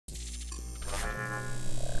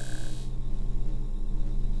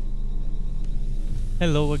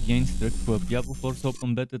Hello again, Struck. Diablo 4's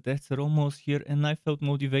open beta tests are almost here, and I felt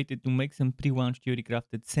motivated to make some pre-launch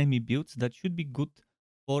theory-crafted semi-builds that should be good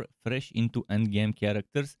for fresh-into-endgame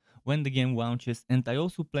characters when the game launches, and I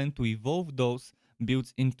also plan to evolve those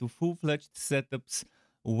builds into full-fledged setups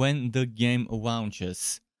when the game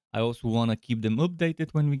launches. I also want to keep them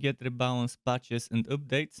updated when we get rebalance patches and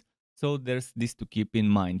updates, so there's this to keep in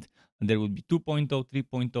mind. There will be 2.0,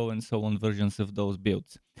 3.0, and so on versions of those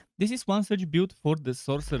builds. This is one such build for the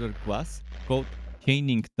Sorcerer Class called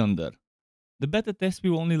Chaining Thunder. The beta test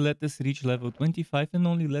will only let us reach level 25 and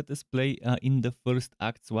only let us play in the first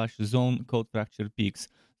act/zone called Fracture Peaks.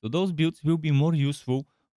 So those builds will be more useful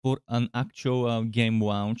for an actual game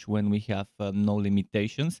launch when we have no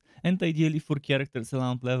limitations, and ideally for characters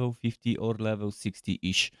around level 50 or level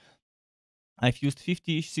 60-ish. I've used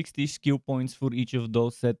 50-ish, 60-ish skill points for each of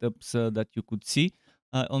those setups that you could see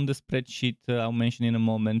on the spreadsheet I'll mention in a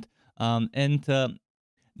moment. And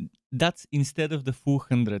that's instead of the full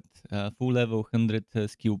 100, full level 100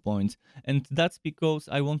 skill points. And that's because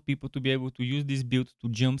I want people to be able to use this build to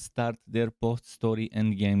jumpstart their post-story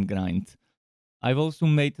endgame grind. I've also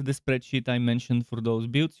made the spreadsheet I mentioned for those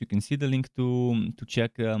builds. You can see the link to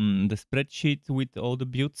check the spreadsheet with all the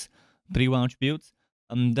builds, pre-launch builds,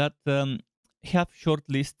 that have short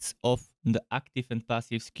lists of the active and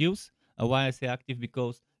passive skills. Why I say active?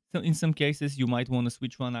 Because in some cases you might want to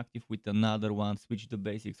switch one active with another one, switch the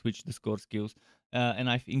basics, switch the score skills. And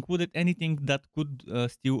I've included anything that could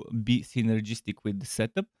still be synergistic with the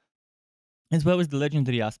setup, as well as the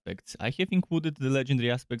legendary aspects. I have included the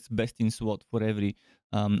legendary aspects best in SWAT for every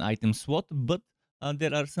item SWAT, but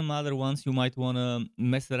there are some other ones you might want to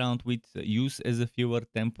mess around with, use as a filler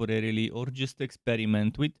temporarily, or just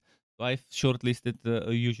experiment with. So I've shortlisted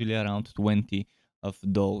usually around 20 of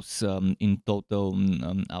those in total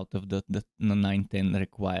out of the 9-10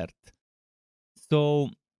 required. So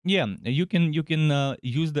yeah, you can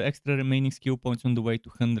use the extra remaining skill points on the way to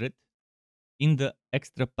 100 in the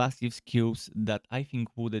extra passive skills that I've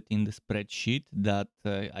included in the spreadsheet that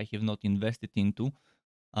I have not invested into.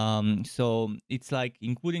 So it's like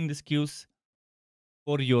including the skills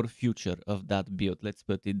for your future of that build. Let's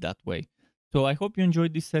put it that way. So I hope you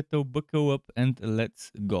enjoyed this setup. Buckle up and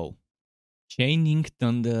let's go. Chaining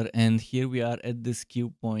Thunder, and here we are at the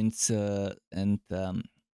skill points and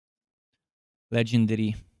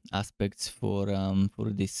legendary aspects for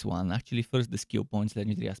this one. Actually, first the skill points,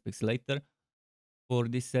 legendary aspects later for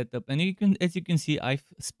this setup. And you can, as you can see, I've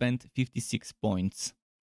spent 56 points.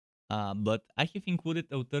 But I have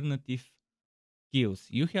included alternative skills.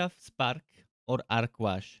 You have Spark or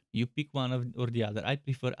Arcwash. You pick one or the other. I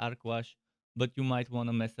prefer Arcwash, but you might want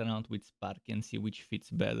to mess around with Spark and see which fits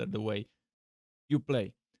better the way you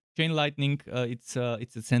play. Chain Lightning, it's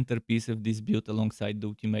a centerpiece of this build alongside the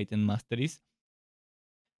Ultimate and Masteries.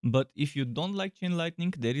 But if you don't like Chain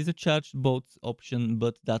Lightning, there is a charged bolts option,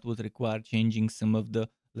 but that would require changing some of the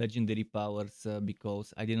legendary powers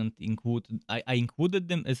because I didn't include, I included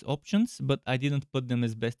them as options, but I didn't put them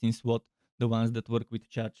as best in SWAT, the ones that work with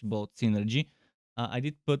charged bolt synergy. I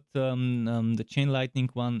did put the Chain Lightning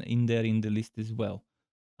one in there in the list as well.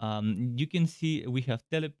 You can see we have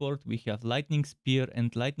Teleport, we have Lightning Spear,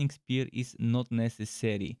 and Lightning Spear is not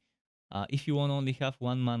necessary. If you want to only have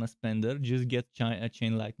one mana spender, just get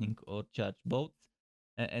Chain Lightning or Charge Bolts,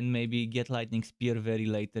 and maybe get Lightning Spear very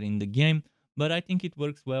later in the game. But I think it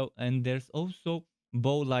works well, and there's also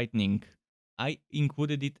Bow Lightning. I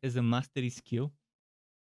included it as a mastery skill,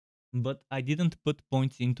 but I didn't put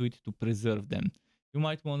points into it to preserve them. You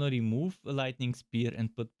might want to remove a Lightning Spear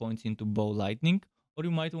and put points into Bow Lightning, or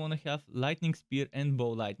you might want to have Lightning Spear and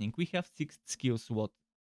Bow Lightning. We have 6 skill SWAT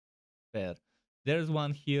pair. There's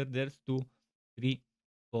one here, there's 2, 3,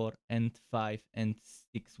 4, and 5, and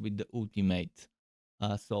 6 with the ultimate.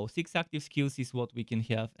 So 6 active skills is what we can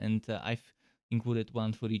have, and I've included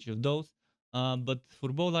one for each of those. But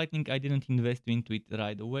for Bow Lightning, I didn't invest into it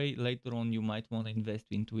right away. Later on, you might want to invest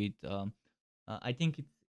into it. I think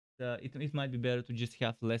it might be better to just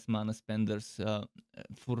have less mana spenders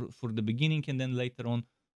for the beginning, and then later on,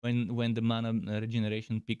 when the mana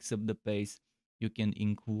regeneration picks up the pace, you can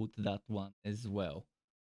include that one as well.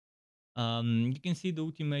 You can see the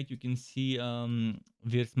ultimate, you can see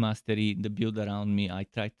Verse Mastery, the build around me. I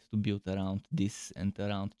tried to build around this and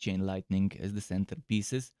around Chain Lightning as the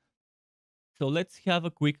centerpieces. So let's have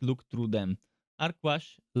a quick look through them.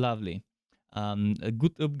 Arcwash, lovely. A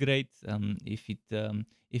good upgrade.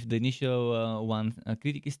 If the initial one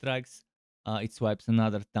critically strikes, it swipes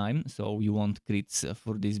another time, so you want crits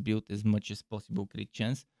for this build as much as possible, crit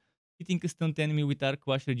chance. Hitting a stunned enemy with Arc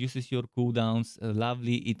Wash reduces your cooldowns.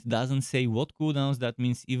 Lovely. It doesn't say what cooldowns. That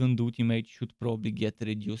means even the ultimate should probably get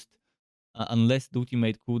reduced. Unless the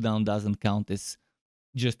ultimate cooldown doesn't count as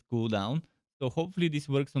just cooldown. So hopefully this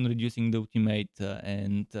works on reducing the ultimate.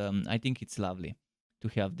 And I think it's lovely to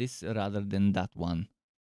have this rather than that one.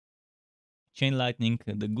 Chain Lightning,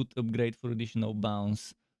 the good upgrade for additional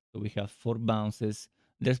bounce. So we have 4 bounces.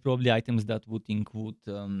 There's probably items that would include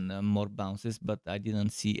more bounces, but I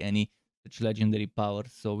didn't see any such legendary power.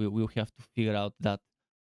 So we'll have to figure out that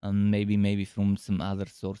maybe from some other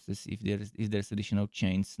sources if there's additional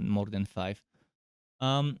chains, more than 5.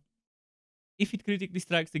 If it critically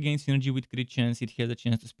strikes against synergy with crit chance, it has a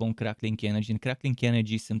chance to spawn Crackling Energy. And Crackling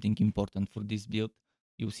Energy is something important for this build.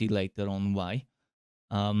 You'll see later on why.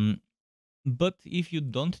 But if you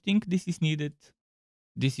don't think this is needed,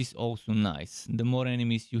 this is also nice. The more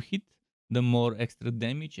enemies you hit, the more extra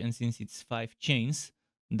damage. And since it's 5 chains,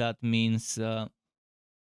 that means 25%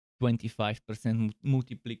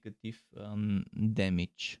 multiplicative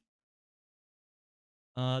damage.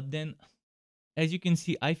 Then, as you can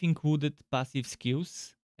see, I've included passive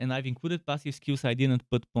skills. And I've included passive skills I didn't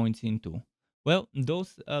put points into. Well,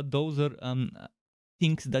 those are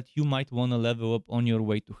things that you might want to level up on your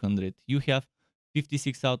way to 100. You have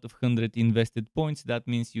 56 out of 100 invested points. That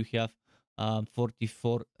means you have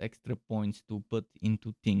 44 extra points to put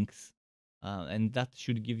into things. And that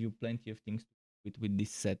should give you plenty of things with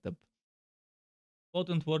this setup.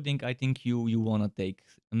 Potent wording, I think you want to take.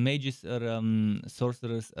 Mages are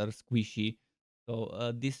sorcerers are squishy,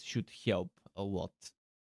 so this should help a lot.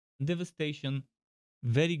 Devastation,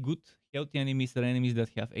 very good. Healthy enemies are enemies that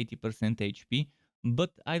have 80% HP,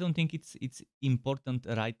 but I don't think it's important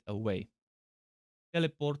right away.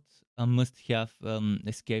 Teleport must have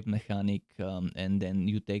escape mechanic, and then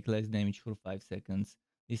you take less damage for 5 seconds.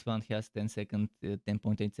 This one has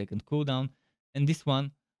 10.8 second cooldown, and this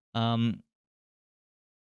one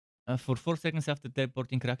for 4 seconds after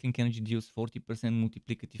teleporting, Crackling Energy deals 40%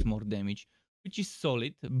 multiplicative more damage, which is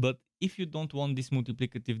solid, but if you don't want this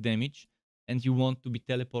multiplicative damage and you want to be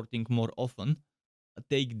teleporting more often,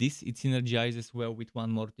 take this. It synergizes well with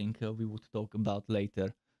one more thing we would talk about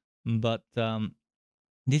later. But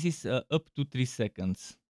this is up to 3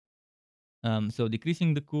 seconds. So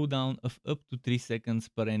decreasing the cooldown of up to 3 seconds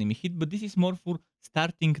per enemy hit, but this is more for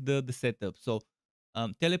starting the setup. So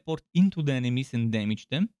teleport into the enemies and damage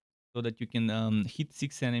them, so that you can hit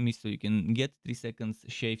 6 enemies, so you can get 3 seconds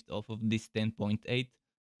shaved off of this 10.8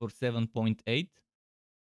 for 7.8.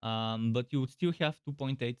 But you would still have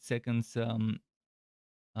 2.8 seconds um,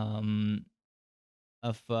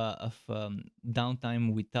 of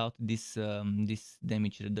downtime without this this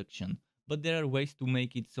damage reduction. But there are ways to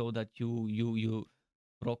make it so that you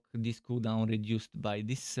proc this cooldown reduced by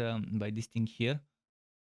this thing here.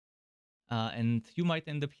 And you might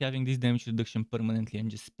end up having this damage reduction permanently and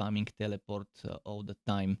just spamming teleport all the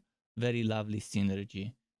time. Very lovely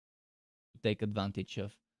synergy to take advantage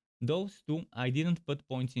of. Those two I didn't put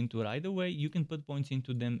points into right away. You can put points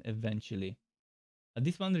into them eventually.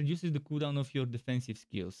 This one reduces the cooldown of your defensive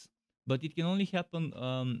skills, but it can only happen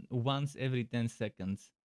once every 10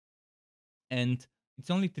 seconds. And it's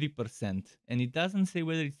only 3%. And it doesn't say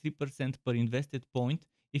whether it's 3% per invested point.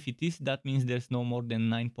 If it is, that means there's no more than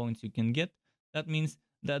 9 points you can get. That means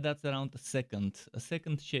that that's around a second. A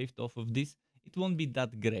second shaved off of this, it won't be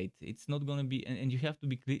that great. It's not going to be, and you have to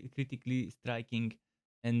be critically striking,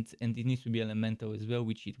 and it needs to be elemental as well,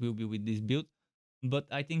 which it will be with this build. But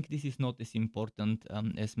I think this is not as important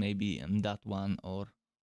as maybe that one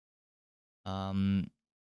um,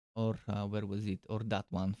 or where was it, or that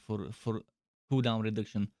one for cooldown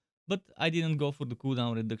reduction. But I didn't go for the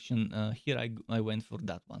cooldown reduction. Here I went for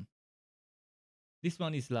that one. This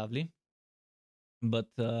one is lovely, but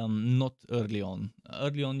not early on.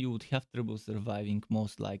 Early on, you would have trouble surviving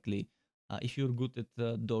most likely. If you're good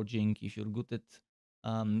at dodging, if you're good at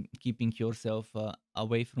keeping yourself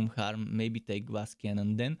away from harm, maybe take glass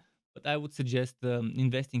cannon then. But I would suggest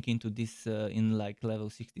investing into this in like level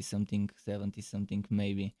 60 something, 70 something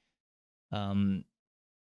maybe. Um,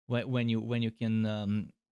 when you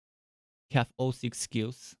can have all 6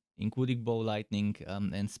 skills, including bow lightning,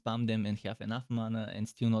 and spam them and have enough mana and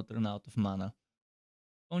still not run out of mana.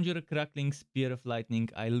 Conjurer Crackling Spear of Lightning.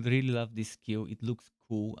 I really love this skill. It looks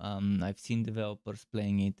cool. I've seen developers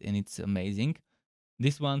playing it and it's amazing.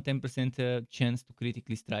 This one, 10% chance to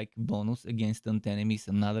critically strike bonus against stunned enemies.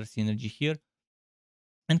 Another synergy here.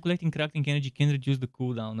 And collecting Crackling Energy can reduce the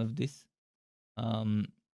cooldown of this.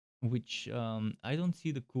 Which I don't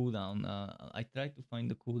see the cooldown. I tried to find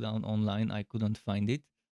the cooldown online. I couldn't find it.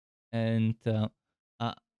 And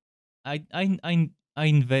I I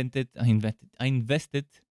invested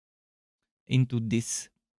into this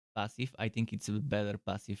passive. I think it's a better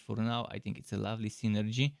passive for now. I think it's a lovely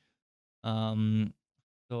synergy. Um,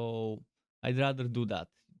 so I'd rather do that.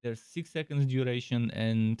 There's 6 seconds duration,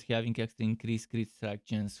 and having extra increased crit strike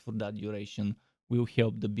chance for that duration will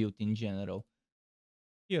help the build in general.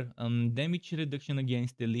 Here, damage reduction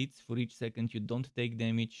against elites. For each second you don't take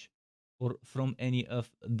damage or from any of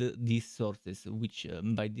these sources, which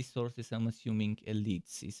by these sources I'm assuming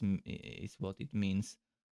elites is what it means.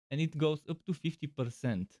 And it goes up to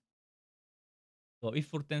 50%. So if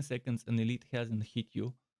for 10 seconds an elite hasn't hit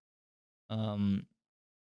you, um,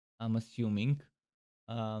 I'm assuming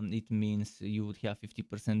it means you would have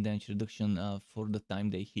 50% damage reduction for the time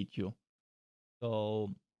they hit you.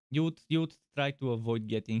 So you would try to avoid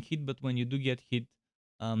getting hit, but when you do get hit,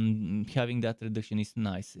 having that reduction is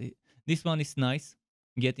nice. This one is nice,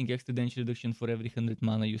 getting extra damage reduction for every 100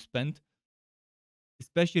 mana you spend,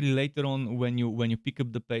 especially later on when you pick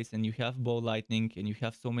up the pace and you have ball lightning and you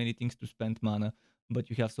have so many things to spend mana, but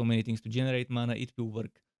you have so many things to generate mana. It will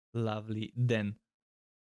work lovely then.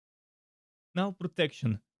 Now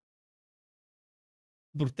protection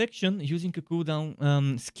using a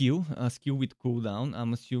cooldown skill, a skill with cooldown.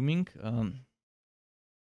 I'm assuming.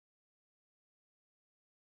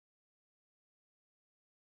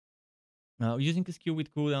 Using a skill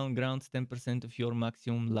with cooldown grants 10% of your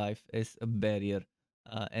maximum life as a barrier.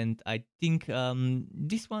 And I think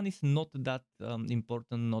this one is not that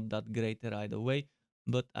important, not that great either way.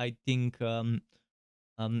 But I think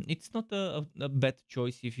it's not a bad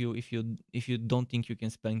choice if you don't think you can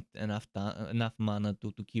spend enough mana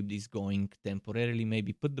to keep this going temporarily.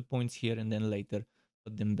 Maybe put the points here and then later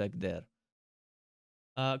put them back there.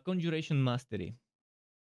 Conjuration Mastery.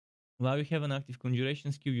 While you have an active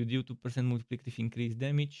conjuration skill, you deal 2% multiplicative increased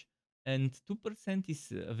damage, and 2%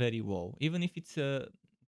 is very low. Even if it's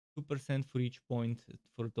 2% for each point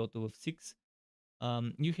for a total of 6,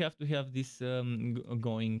 you have to have this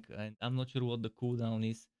going, and I'm not sure what the cooldown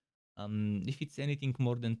is. If it's anything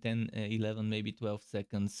more than 10, 11, maybe 12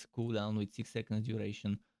 seconds cooldown with 6 seconds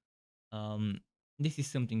duration, um, this is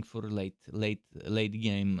something for late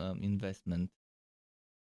game investment.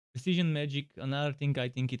 Precision magic, another thing I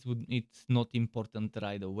think it's not important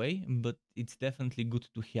right away, but it's definitely good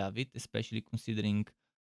to have it, especially considering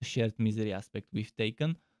the shared misery aspect we've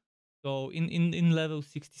taken. So in level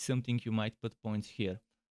 60 something you might put points here.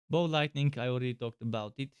 Bow lightning, I already talked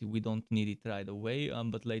about it. We don't need it right away,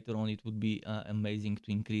 but later on it would be amazing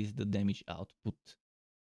to increase the damage output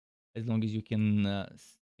as long as you can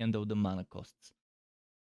handle the mana costs.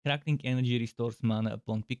 Crackling energy restores mana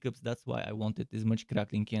upon pickups. That's why I wanted as much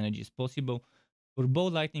crackling energy as possible. For bow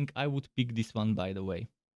lightning, I would pick this one, by the way.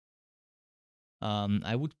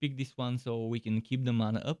 I would pick this one so we can keep the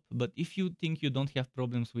mana up. But if you think you don't have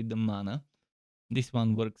problems with the mana, this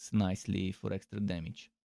one works nicely for extra damage.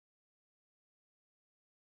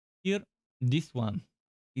 Here, this one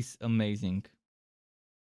is amazing.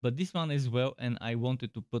 But this one as well, and I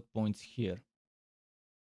wanted to put points here.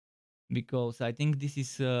 Because I think this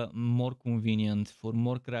is more convenient for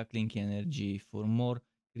more crackling energy, for more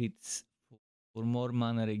crits, for more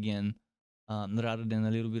mana again, rather than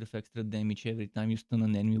a little bit of extra damage every time you stun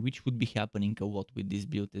an enemy, which would be happening a lot with this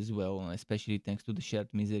build as well, especially thanks to the shared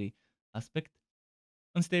misery aspect.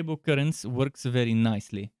 Unstable currents works very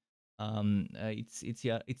nicely. It's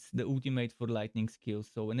the ultimate for lightning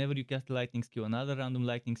skills. So whenever you cast a lightning skill, another random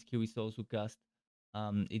lightning skill is also cast.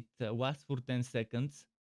 It lasts for 10 seconds.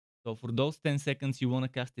 So for those 10 seconds, you want to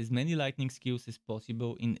cast as many lightning skills as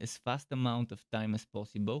possible in as fast amount of time as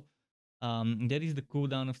possible. There is the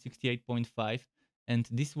cooldown of 68.5, and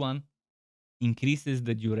this one increases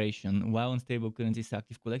the duration. While unstable currency is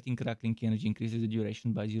active, collecting crackling energy increases the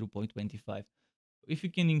duration by 0.25. If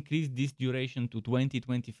you can increase this duration to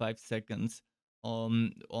 20-25 seconds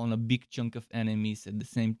on a big chunk of enemies at the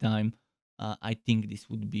same time, I think this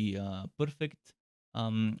would be perfect.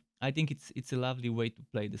 I think it's a lovely way to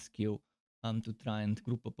play the skill, to try and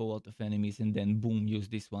group up a lot of enemies and then boom, use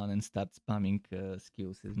this one and start spamming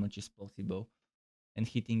skills as much as possible and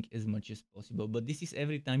hitting as much as possible. But this is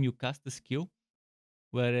every time you cast a skill,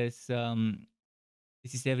 whereas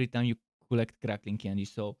this is every time you collect crackling candy.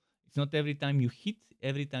 So it's not every time you hit,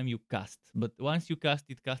 every time you cast. But once you cast,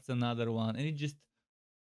 it casts another one, and it just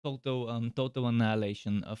total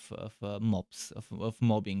annihilation of mobs, of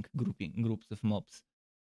mobbing groups of mobs.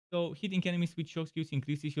 So hitting enemies with shock skills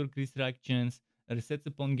increases your crit strike chance, resets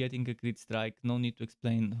upon getting a crit strike. No need to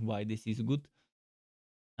explain why this is good.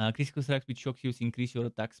 Critical strikes with shock skills increase your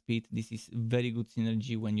attack speed. This is very good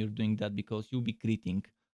synergy when you're doing that because you'll be critting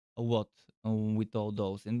what with all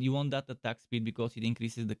those, and you want that attack speed because it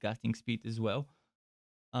increases the casting speed as well.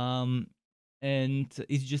 Um, and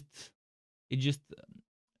it just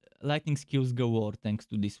lightning skills galore thanks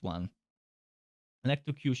to this one.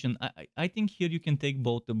 Electrocution. I think here you can take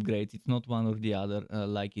both upgrades. It's not one or the other,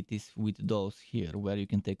 like it is with those here, where you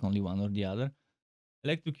can take only one or the other.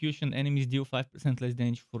 Electrocution, enemies deal 5% less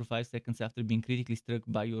damage for 5 seconds after being critically struck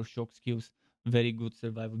by your shock skills. Very good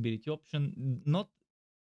survivability option. Not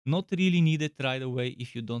really needed right away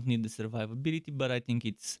if you don't need the survivability, but I think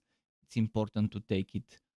it's important to take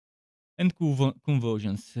it. And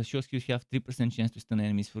conversions. Shock skills have 3% chance to stun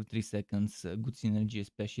enemies for 3 seconds. Good synergy,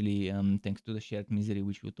 especially thanks to the shared misery,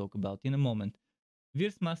 which we'll talk about in a moment.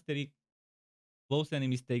 Verse Mastery. Both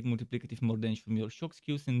enemies take multiplicative more damage from your shock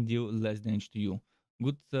skills and deal less damage to you.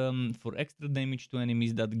 Good for extra damage to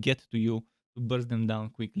enemies that get to you, to burst them down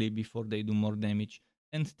quickly before they do more damage,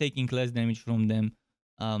 and taking less damage from them.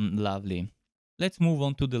 Lovely. Let's move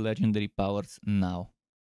on to the legendary powers now.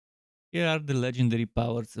 Here are the legendary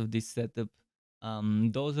powers of this setup.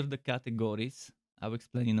 Those are the categories. I'll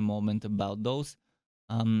explain in a moment about those.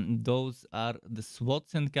 Those are the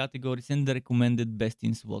SWOTs and categories and the recommended best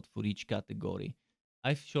in SWOT for each category.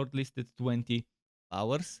 I've shortlisted 20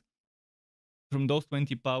 powers. From those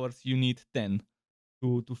 20 powers, you need 10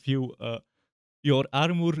 to fill your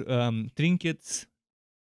armor, trinkets,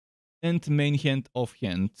 and main hand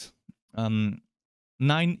offhand.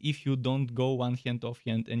 9 if you don't go one hand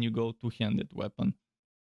offhand and you go two-handed weapon.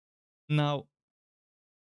 Now,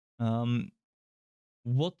 um,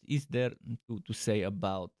 what is there to say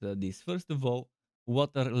about this? First of all,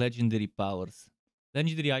 what are legendary powers?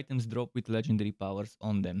 Legendary items drop with legendary powers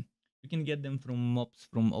on them. You can get them from mobs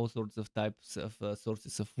from all sorts of types of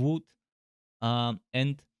sources of wood.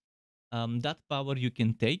 And that power you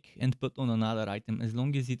can take and put on another item as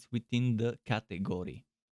long as it's within the category.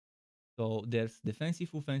 So there's defensive,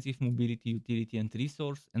 offensive, mobility, utility, and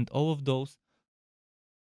resource, and all of those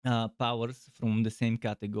powers from the same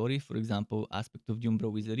category. For example, Aspect of the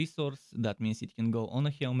Umbro is a resource. That means it can go on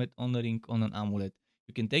a helmet, on a ring, on an amulet.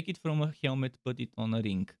 You can take it from a helmet, put it on a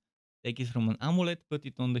ring. Take it from an amulet, put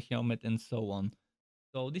it on the helmet, and so on.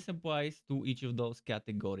 So this applies to each of those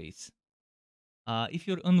categories. If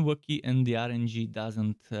you're unlucky and the RNG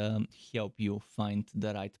doesn't help you find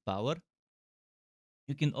the right power,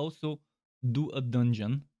 you can also do a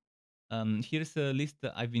dungeon. Here's a list.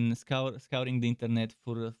 I've been scouring the internet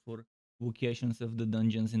for locations of the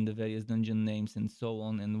dungeons and the various dungeon names and so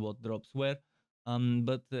on, and what drops where.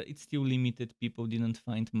 But it's still limited. People didn't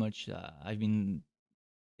find much. I've been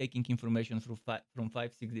taking information from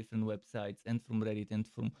 5-6 different websites and from Reddit and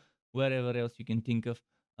from wherever else you can think of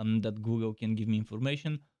that Google can give me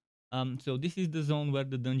information. So this is the zone where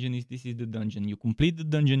the dungeon is. This is the dungeon. You complete the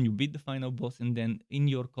dungeon, you beat the final boss, and then in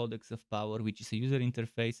your Codex of Power, which is a user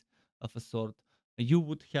interface of a sort, you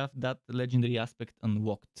would have that legendary aspect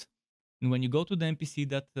unlocked. And when you go to the NPC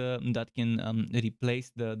that can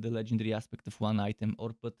replace the legendary aspect of one item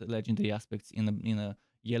or put legendary aspects in a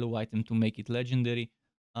yellow item to make it legendary,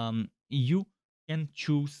 you can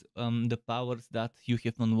choose the powers that you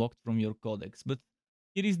have unlocked from your Codex. But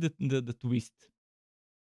here is the twist.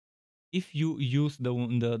 If you use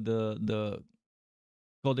the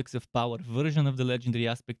Codex of Power version of the legendary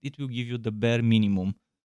aspect, it will give you the bare minimum.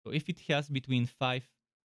 So if it has between 5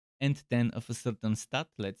 and 10 of a certain stat,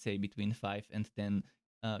 let's say between 5 and 10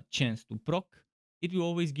 chance to proc, it will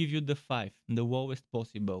always give you the 5, the lowest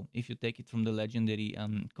possible, if you take it from the legendary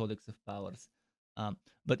Codex of Powers.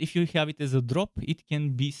 But if you have it as a drop, it can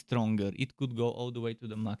be stronger. It could go all the way to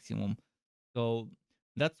the maximum. So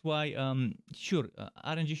that's why, sure,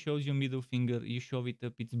 RNG shows you middle finger, you shove it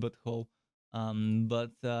up its butthole,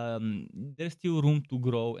 but there's still room to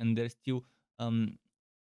grow, and there's still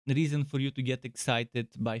reason for you to get excited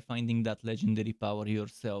by finding that legendary power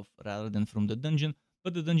yourself rather than from the dungeon.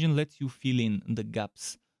 But the dungeon lets you fill in the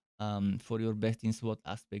gaps for your best in SWOT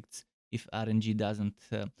aspects if RNG doesn't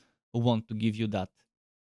want to give you that.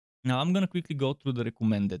 Now I'm gonna quickly go through the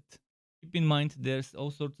recommended. Keep in mind there's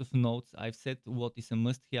all sorts of notes. I've said what is a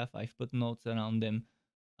must-have. I've put notes around them.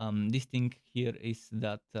 This thing here is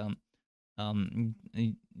that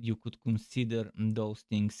you could consider those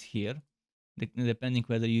things here, depending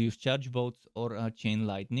whether you use charge bolts or chain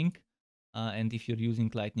lightning, and if you're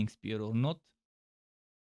using lightning spear or not.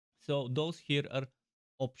 So those here are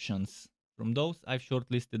options. From those, I've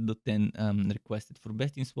shortlisted the 10 requested for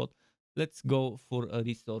best in SWOT. Let's go for a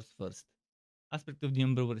resource first. Aspect of the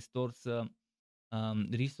Umbra restores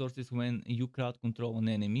resources when you crowd control an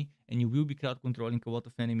enemy, and you will be crowd controlling a lot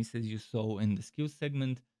of enemies as you saw in the skills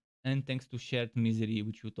segment. And thanks to shared misery,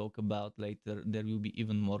 which we'll talk about later, there will be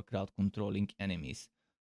even more crowd controlling enemies.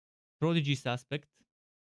 Prodigy's aspect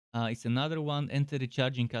is another one, and the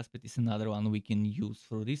recharging aspect is another one we can use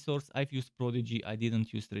for resource. I've used Prodigy, I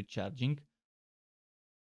didn't use recharging.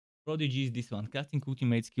 Prodigy is this one. Casting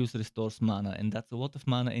ultimate skills restores mana, and that's a lot of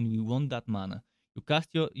mana, and we want that mana.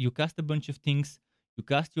 You cast a bunch of things, you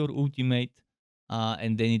cast your ultimate,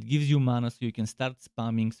 and then it gives you mana, so you can start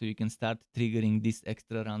spamming, so you can start triggering this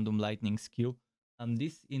extra random lightning skill.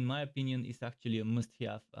 This, in my opinion, is actually a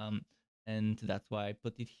must-have, and that's why I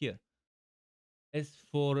put it here. As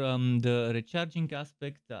for the recharging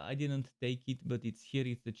aspect, I didn't take it, but it's here.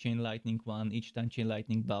 It's the chain lightning one. Each time chain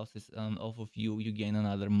lightning bounces off of you, you gain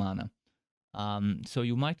another mana. So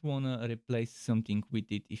you might wanna replace something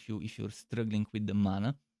with it if you're struggling with the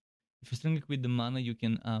mana. If you're struggling with the mana, you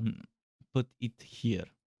can put it here.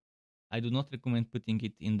 I do not recommend putting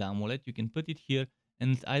it in the amulet. You can put it here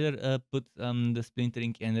and either put the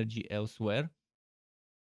splintering energy elsewhere,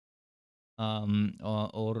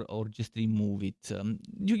 or just remove it.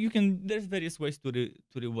 You can. There's various ways to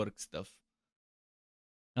rework stuff.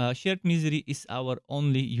 Shared misery is our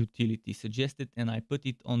only utility suggested, and I put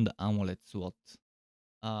it on the amulet slot.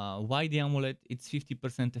 Why the amulet? It's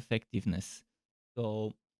 50% effectiveness.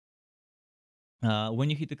 So when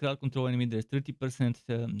you hit a crowd control enemy, there's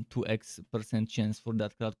 30% 2x% chance for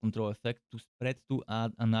that crowd control effect to spread to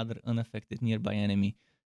add another unaffected nearby enemy.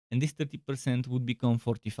 And this 30% would become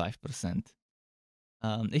 45%.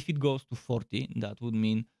 If it goes to 40, that would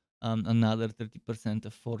mean another 30%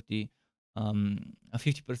 of 40,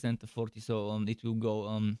 50% of 40. So it will go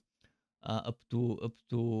up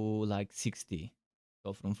to like 60.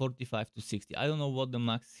 So from 45 to 60. I don't know what the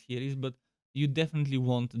max here is, but you definitely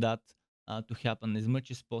want that to happen as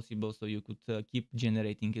much as possible, so you could keep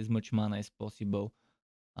generating as much mana as possible.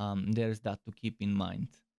 There's that to keep in mind.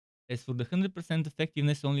 As for the 100%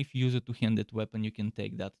 effectiveness, only if you use a two-handed weapon, you can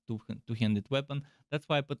take that two-handed weapon. That's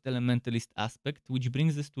why I put Elementalist aspect, which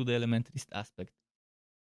brings us to the Elementalist aspect.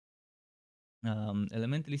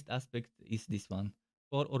 Elementalist aspect is this one.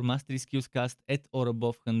 Core or mastery skills cast at or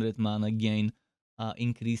above 100 mana gain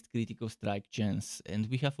increased critical strike chance. And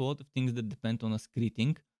we have a lot of things that depend on us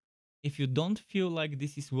critting. If you don't feel like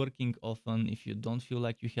this is working often, if you don't feel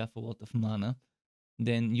like you have a lot of mana,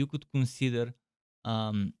 then you could consider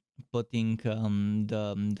um, putting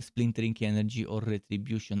the splintering energy or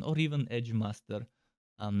retribution or even edge master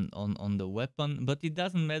on the weapon. But it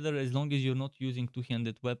doesn't matter as long as you're not using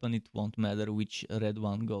two-handed weapon. It won't matter which red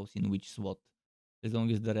one goes in which slot, as long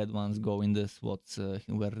as the red ones go in the slots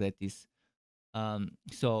where red is.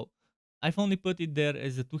 So I've only put it there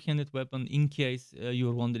as a two-handed weapon in case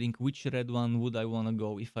you're wondering which red one would I want to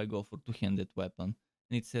go if I go for two-handed weapon.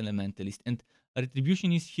 And it's Elementalist. And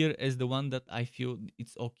Retribution is here as the one that I feel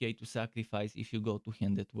it's okay to sacrifice if you go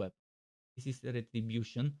two-handed weapon. This is a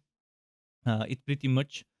Retribution. It pretty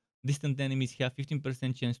much distant enemies have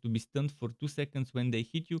 15% chance to be stunned for 2 seconds when they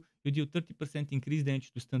hit you. You deal 30% increased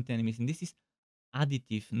damage to stunned enemies. And this is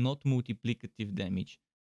additive, not multiplicative damage.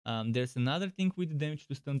 There's another thing with damage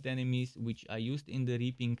to stunned enemies, which I used in the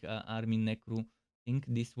Reaping Army Necro thing,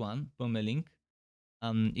 this one, Pummeling.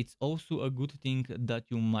 It's also a good thing that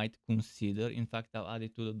you might consider. In fact, I'll add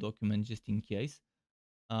it to the document just in case.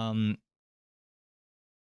 Um,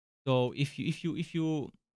 so if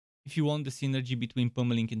you want the synergy between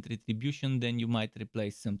Pummeling and Retribution, then you might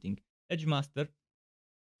replace something. Edgemaster.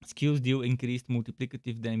 Skills deal increased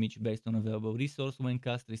multiplicative damage based on available resource when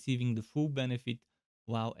cast, receiving the full benefit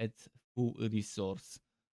while at full resource.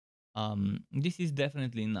 This is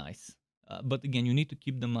definitely nice. But again, you need to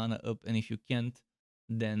keep the mana up, and if you can't,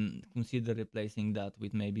 then consider replacing that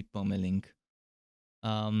with maybe Pummeling.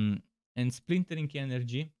 And Splintering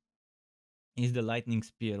Energy is the Lightning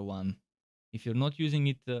Spear one. If you're not using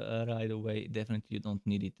it right away, definitely you don't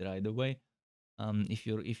need it right away. If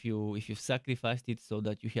you've sacrificed it so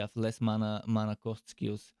that you have less mana cost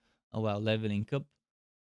skills while leveling up,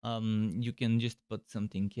 you can just put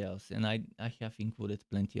something else. And I have included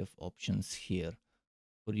plenty of options here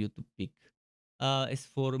for you to pick. As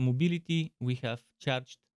for mobility, we have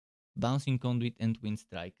Charged, Bouncing Conduit, and Wind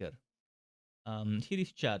Striker. Here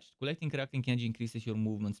is Charged. Collecting crafting energy increases your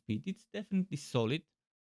movement speed. It's definitely solid.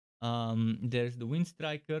 There's the Wind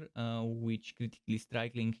Striker, which critically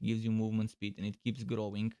striking gives you movement speed and it keeps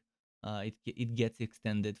growing. It gets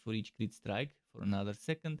extended for each crit strike for another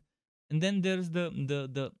second. And then there's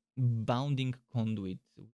the Bounding Conduit,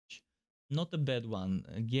 which not a bad one.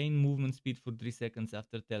 Gain movement speed for 3 seconds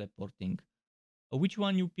after teleporting. Which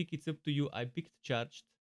one you pick, it's up to you. I picked Charged.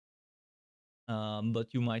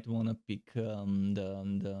 but you might want to pick the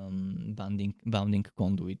bounding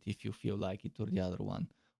conduit if you feel like it, or the other one.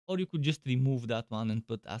 Or you could just remove that one and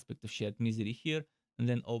put aspect of shared misery here, and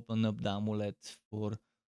then open up the amulet for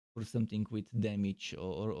something with damage,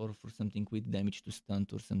 or for something with damage to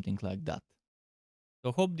stunt or something like that.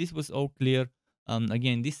 So hope this was all clear.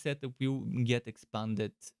 Again, this setup will get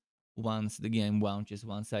expanded once the game launches,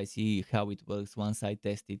 once I see how it works, once I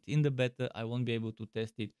test it. In the beta, I won't be able to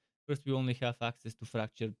test it. First, we only have access to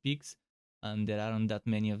fractured peaks, and there aren't that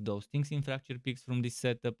many of those things in fractured peaks from this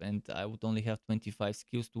setup, and I would only have 25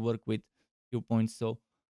 skills to work with, few points. So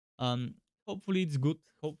um, hopefully it's good.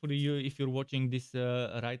 Hopefully you, if you're watching this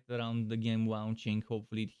right around the game launching,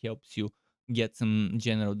 hopefully it helps you get some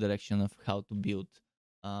general direction of how to build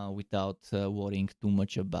without worrying too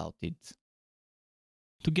much about it.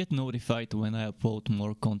 To get notified when I upload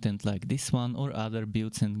more content like this one or other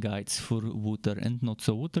builds and guides for Wooter and not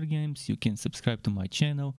so Wooter games, you can subscribe to my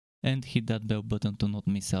channel and hit that bell button to not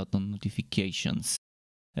miss out on notifications.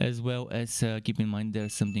 As well as keep in mind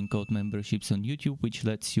there's something called memberships on YouTube, which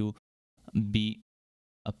lets you be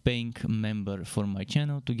a paying member for my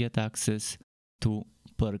channel to get access to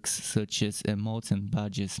perks such as emotes and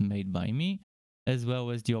badges made by me, as well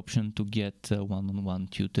as the option to get one-on-one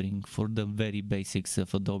tutoring for the very basics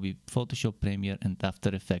of Adobe Photoshop, Premiere and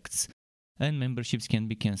After Effects. And memberships can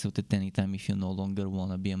be cancelled at any time if you no longer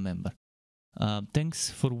want to be a member. Thanks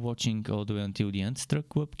for watching all the way until the end,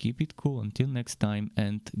 Struck Web. Keep it cool until next time,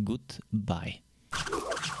 and goodbye.